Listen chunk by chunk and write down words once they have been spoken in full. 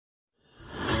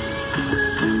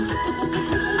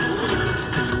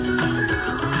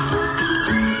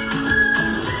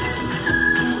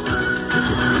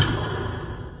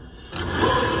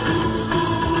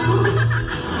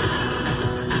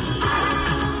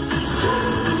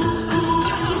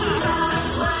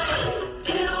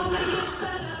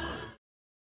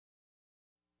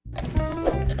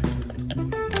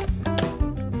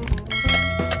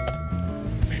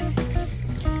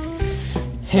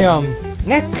Hey,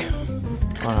 Nick.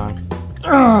 Hold on.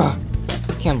 Ugh,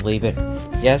 can't believe it.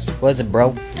 Yes, was it,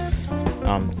 bro?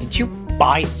 Did you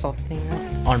buy something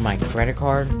on my credit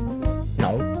card?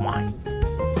 No, why?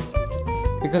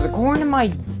 Because according to my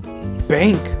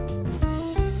bank,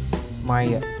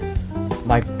 my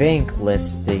bank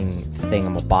listing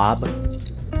thingamabob,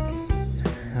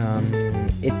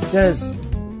 it says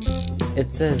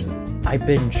I've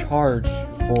been charged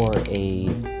for a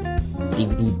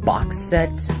DVD box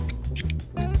set.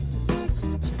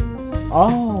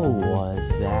 Oh, was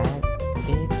that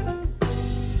it?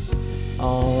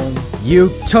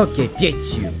 You took it, did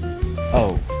you?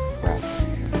 Oh, crap.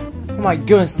 Oh my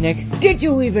goodness, Nick. Did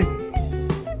you even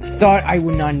thought I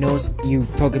would not notice you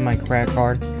took my credit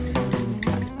card?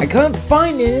 I couldn't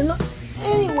find it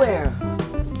anywhere.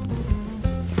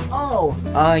 Oh,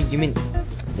 you mean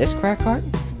this credit card?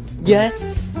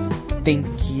 Yes. Thank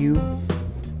you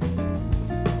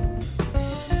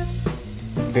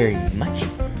very much.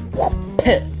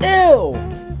 Ew!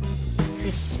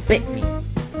 You spit me.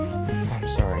 I'm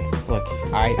sorry. Look,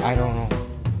 I don't know.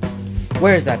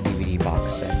 Where's that DVD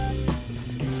box set?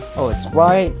 Oh, it's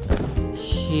right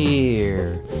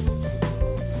here.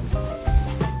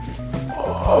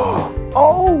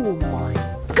 Oh my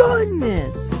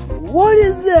goodness! What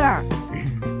is that?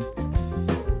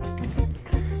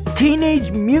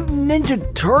 Teenage Mutant Ninja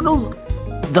Turtles,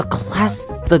 the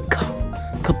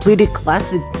completed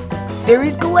classic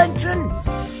series collection?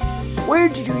 Where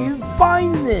did you even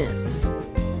find this?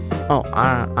 Oh,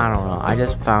 I don't know. I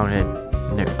just found it.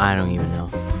 I don't even know.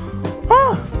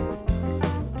 Huh?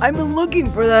 I've been looking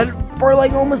for that for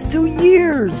like almost 2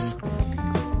 years.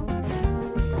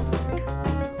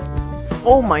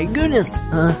 Oh my goodness.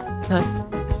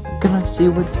 Can I see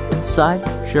what's inside?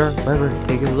 Sure, whatever.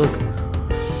 Take a look.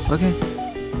 Okay.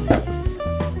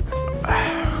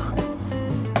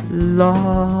 La.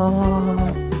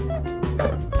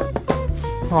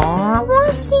 Aw, I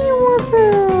wanna see what's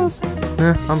this.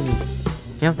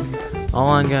 Yeah. All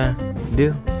I'm gonna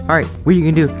do. Alright, what are you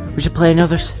gonna do? We should play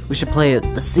another. We should play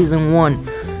the season 1.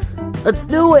 Let's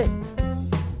do it.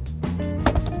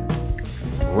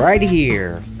 Right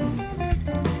here.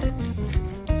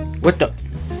 What the?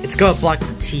 It's gonna block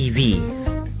the TV.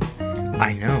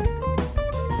 I know.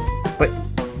 But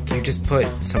can you just put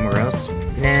it somewhere else?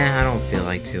 Nah, I don't feel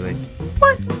like to it.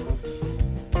 What?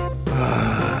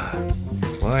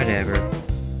 Whatever.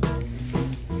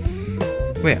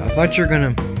 Wait, I thought you were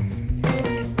gonna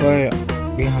put it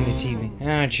behind the TV.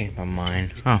 I changed my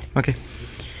mind. Oh, okay.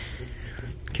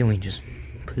 Can we just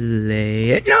play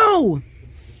it? No!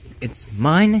 It's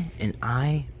mine, and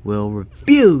I will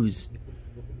refuse.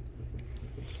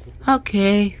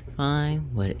 Okay, fine.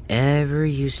 Whatever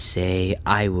you say,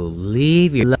 I will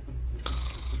leave your.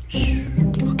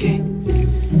 Okay.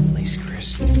 At least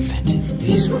Chris invented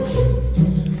these.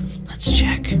 Let's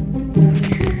check.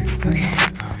 Okay.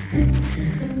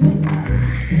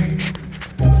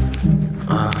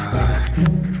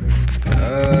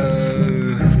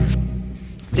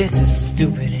 This is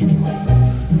stupid anyway.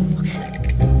 Okay.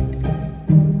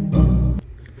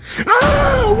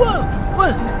 Oh,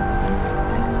 what?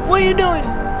 What are you doing?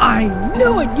 I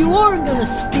knew it! You are gonna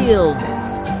steal!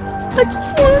 I just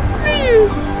want to see you!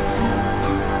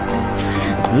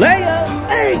 Leia!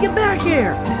 Hey, get back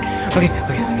here! Okay, we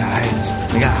gotta hide this.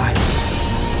 We gotta hide this.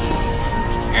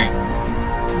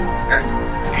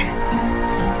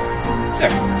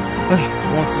 Okay,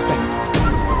 wants us back.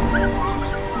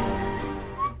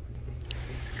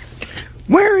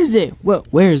 Where is it? What?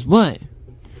 Where's what?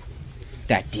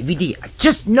 That DVD. I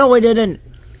just know I didn't.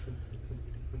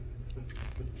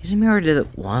 Isn't me already the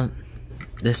one?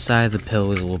 This side of the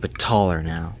pillow is a little bit taller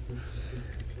now.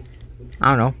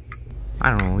 I don't know.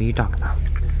 What are you talking about?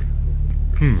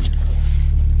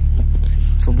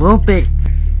 It's a little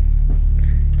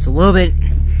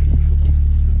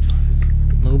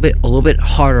bit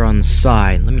harder on the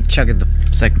side. Let me check it the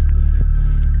second.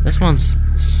 This one's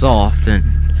soft and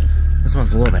this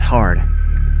one's a little bit hard.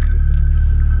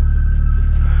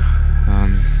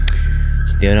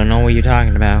 Still don't know what you're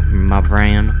talking about, my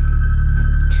friend.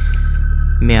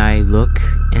 May I look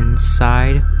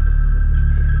inside?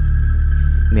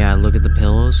 May I look at the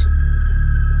pillows?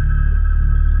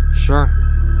 Sure.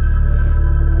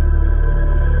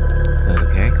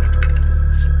 Okay.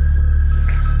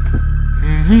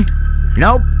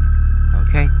 Nope.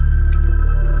 Okay.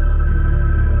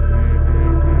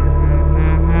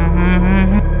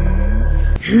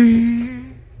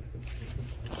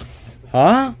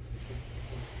 Huh?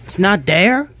 It's not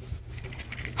there?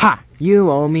 Ha! You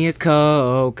owe me a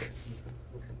Coke.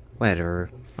 Whatever.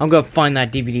 I'm gonna find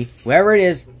that DVD. Wherever it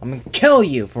is, I'm gonna kill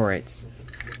you for it.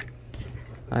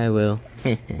 I will.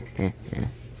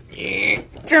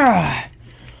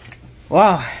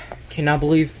 Wow, cannot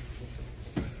believe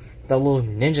the little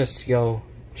ninja skill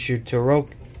Shutaro.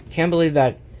 Can't believe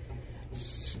that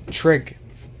trick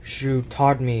Shu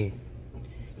taught me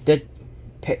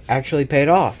actually paid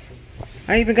off.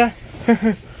 I even got.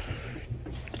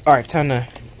 Alright, time to.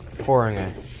 Before I'm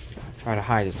gonna try to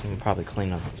hide this and probably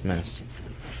clean up this mess.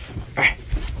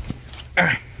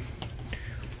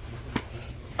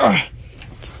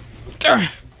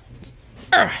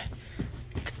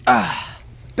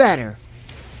 Better.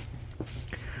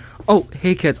 Oh,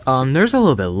 hey kids, there's a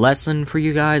little bit lesson for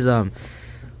you guys.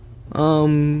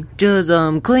 Just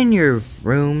clean your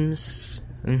rooms.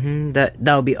 That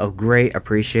would be a great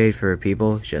appreciate for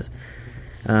people. Just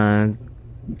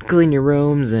clean your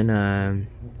rooms and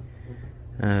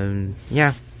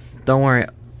yeah, don't worry,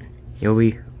 you'll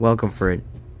be welcome for it.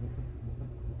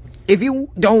 If you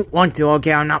don't want to,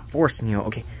 okay, I'm not forcing you,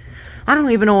 okay? I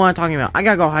don't even know what I'm talking about. I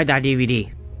gotta go hide that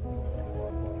DVD.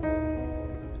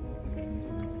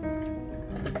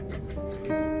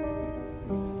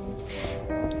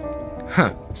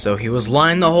 Huh, so he was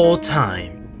lying the whole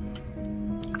time.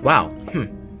 Wow,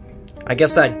 I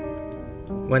guess that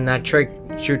when that trick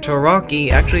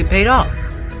Shutoraki actually paid off.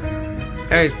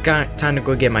 It's time to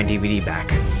go get my DVD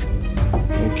back.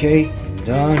 Okay,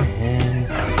 done and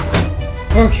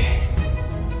okay.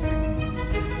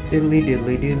 Diddly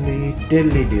diddly diddly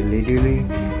diddly diddly diddly.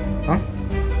 Huh?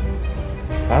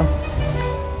 Wow.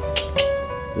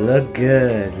 Look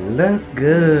good, look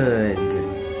good.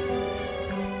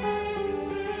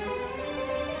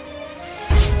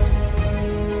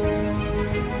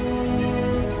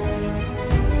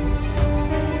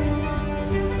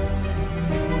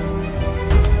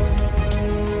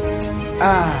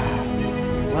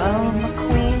 Well,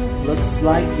 McQueen, looks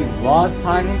like you've lost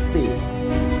hide and seek.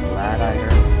 Glad I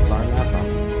learned that from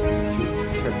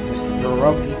Mr.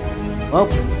 Todoroki. Well,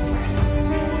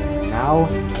 now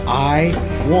I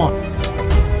won.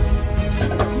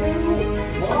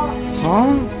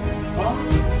 Huh?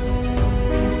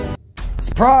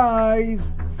 Surprise!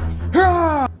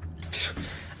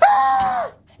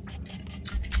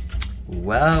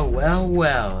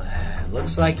 Well.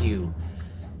 Looks like you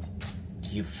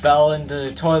fell into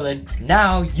the toilet.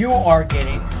 Now you are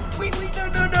getting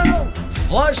no.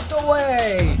 Flushed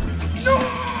away. No.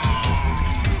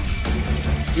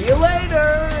 See you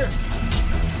later.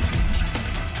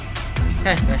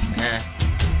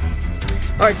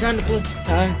 All right, time to play.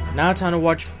 Now time to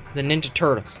watch the Ninja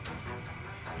Turtles.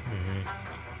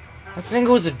 I think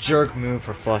it was a jerk move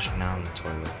for flushing down the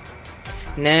toilet.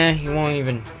 Nah, he won't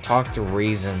even talk to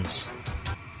reasons.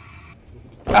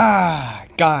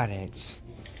 Got it.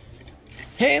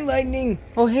 Hey, Lightning!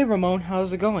 Oh, hey, Ramon,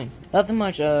 how's it going? Nothing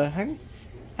much, have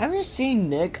you seen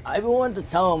Nick? I've been wanting to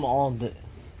tell him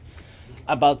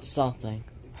about something.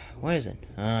 What is it?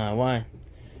 What?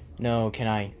 No, can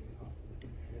I?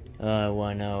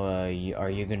 What, no, are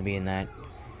you gonna be in that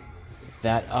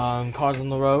Cars on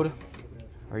the Road?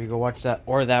 Are you gonna watch that,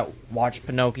 or watch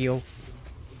Pinocchio?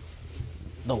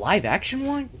 The live action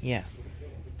one? Yeah.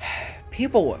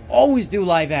 People would always do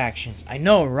live actions. I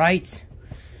know, right?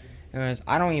 Anyways,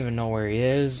 I don't even know where he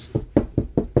is.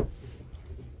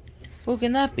 Who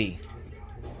can that be?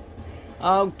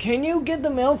 Can you get the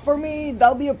mail for me?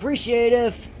 That'll be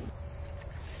appreciative.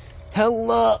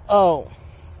 Hello. Oh.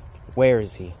 Where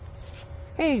is he?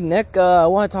 Hey, Nick, I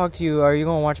want to talk to you. Are you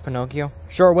going to watch Pinocchio?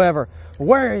 Sure, whatever.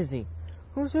 Where is he?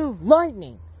 Who's who?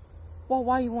 Lightning. Well,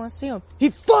 why you want to see him? He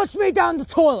flushed me down the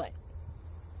toilet.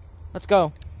 Let's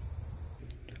go.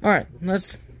 Alright,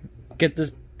 let's get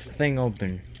this thing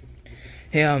open.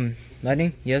 Hey,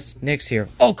 Lightning? Yes, Nick's here.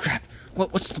 Oh, crap!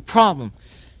 What's the problem?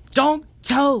 Don't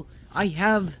tell I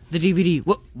have the DVD.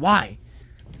 What? Why?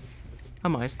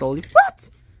 I stole it. What?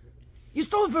 You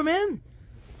stole it from him?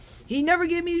 He never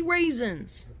gave me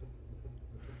raisins.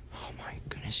 Oh my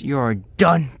goodness, you are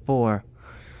done for.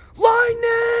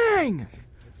 Lightning!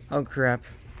 Oh, crap.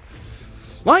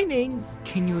 Lightning,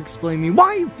 can you explain me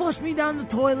why you flushed me down the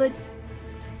toilet?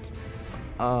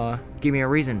 Give me a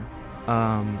reason.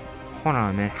 Hold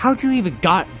on a minute. How'd you even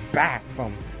got back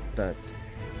from the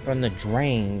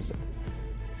drains?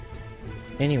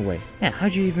 Anyway, yeah,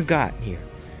 how'd you even got here?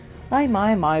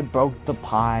 I broke the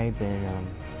pipe, and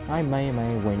I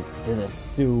went to the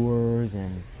sewers,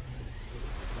 and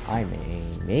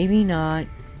maybe not.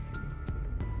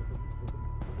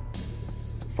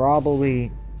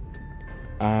 Probably,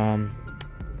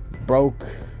 broke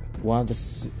one of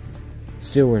the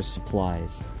sewer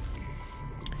supplies.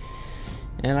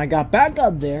 And I got back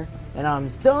up there, and I'm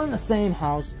still in the same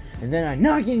house, and then I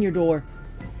knock in your door,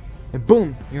 and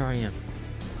boom, here I am.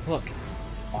 Look,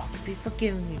 this all could be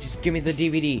forgiven. Just give me the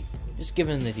DVD. Just give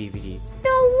him the DVD.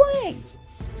 No way!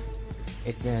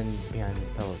 It's in behind these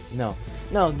pillows.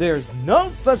 No, there's no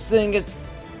such thing as...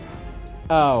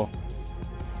 Oh.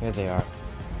 Here they are.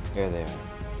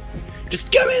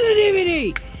 Just give me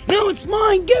the DVD! No, it's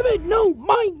mine! Give it! No,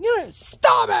 mine!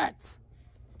 Stop it!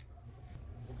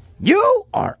 You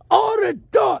are all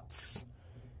adults!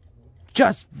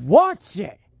 Just watch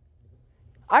it!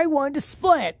 I want to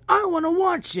display it. I want to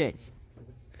watch it.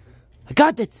 I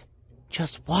got this.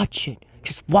 Just watch it.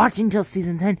 Just watch until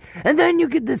season 10, and then you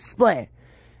can display it.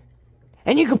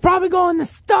 And you could probably go on the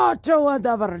start or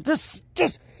whatever. Just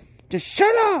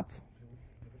shut up.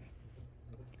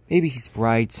 Maybe he's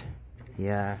right.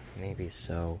 Yeah, maybe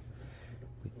so.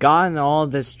 We got in all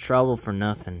this trouble for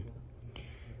nothing.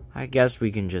 I guess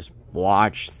we can just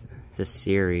watch the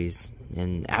series,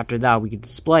 and after that we can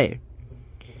display it.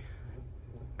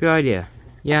 Good idea.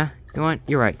 Yeah, you know what?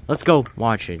 You're right. Let's go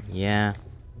watch it. Yeah.